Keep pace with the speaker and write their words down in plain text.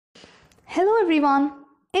Hello everyone.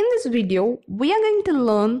 In this video, we are going to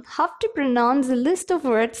learn how to pronounce a list of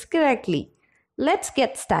words correctly. Let's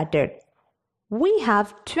get started. We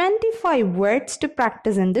have 25 words to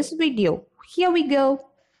practice in this video. Here we go.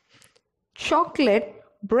 Chocolate,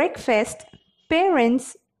 breakfast,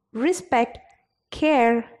 parents, respect,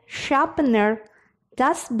 care, sharpener,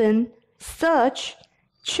 dustbin, search,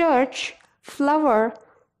 church, flower,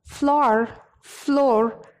 floor,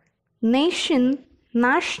 floor, nation,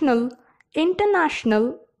 national,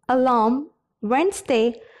 international, alarm,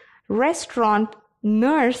 Wednesday, restaurant,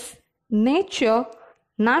 nurse, nature,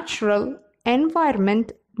 natural,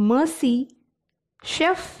 environment, mercy,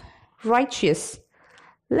 chef, righteous.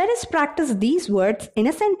 Let us practice these words in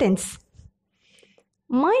a sentence.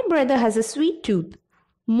 My brother has a sweet tooth.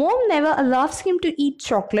 Mom never allows him to eat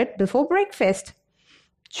chocolate before breakfast.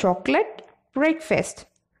 Chocolate, breakfast.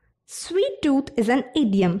 Sweet tooth is an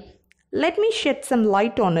idiom. Let me shed some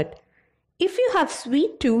light on it. If you have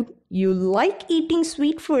sweet tooth, you like eating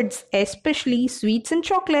sweet foods, especially sweets and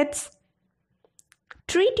chocolates.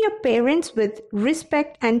 Treat your parents with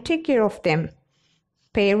respect and take care of them.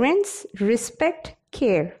 Parents, respect,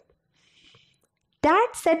 care. Dad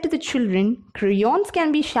said to the children, crayons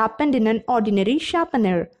can be sharpened in an ordinary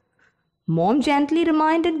sharpener. Mom gently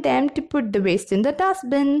reminded them to put the waste in the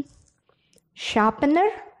dustbin. Sharpener,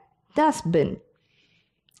 dustbin.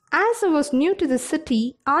 As I was new to the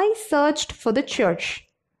city, I searched for the church.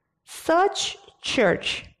 Search,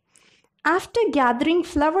 church. After gathering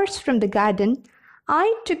flowers from the garden,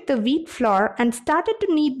 I took the wheat flour and started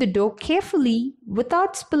to knead the dough carefully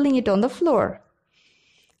without spilling it on the floor.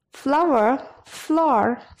 Flower,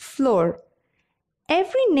 floor, floor.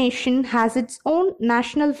 Every nation has its own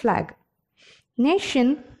national flag.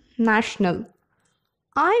 Nation, national.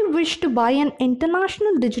 I wish to buy an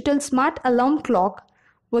international digital smart alarm clock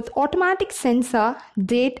with automatic sensor,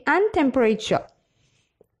 date and temperature.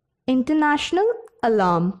 International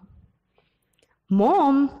alarm.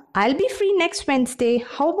 Mom, I'll be free next Wednesday.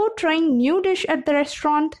 How about trying new dish at the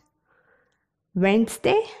restaurant?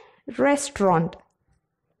 Wednesday, restaurant.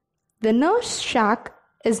 The nurse shack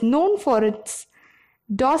is known for its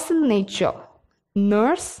docile nature.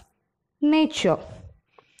 Nurse, nature.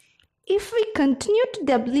 If we continue to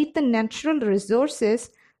deplete the natural resources,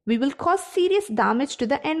 we will cause serious damage to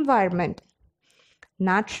the environment.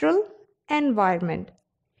 Natural, environment.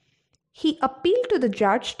 He appealed to the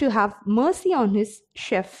judge to have mercy on his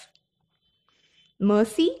chef.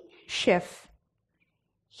 Mercy, chef.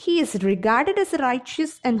 He is regarded as a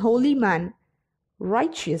righteous and holy man.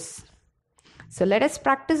 Righteous. So let us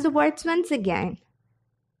practice the words once again.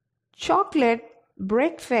 Chocolate,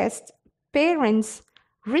 breakfast, parents,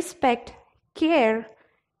 respect, care,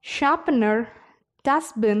 sharpener,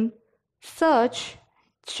 dustbin, search,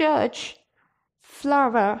 church,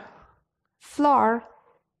 flower, floor,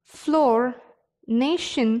 floor,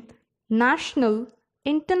 nation, national,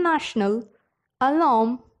 international,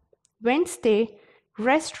 alarm, Wednesday,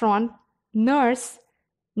 restaurant, nurse,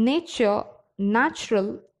 nature,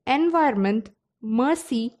 natural, environment,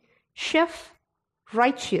 mercy, chef,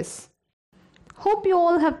 righteous. Hope you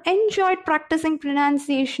all have enjoyed practicing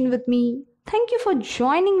pronunciation with me. Thank you for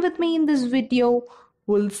joining with me in this video.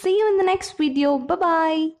 We'll see you in the next video.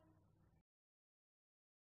 Bye-bye.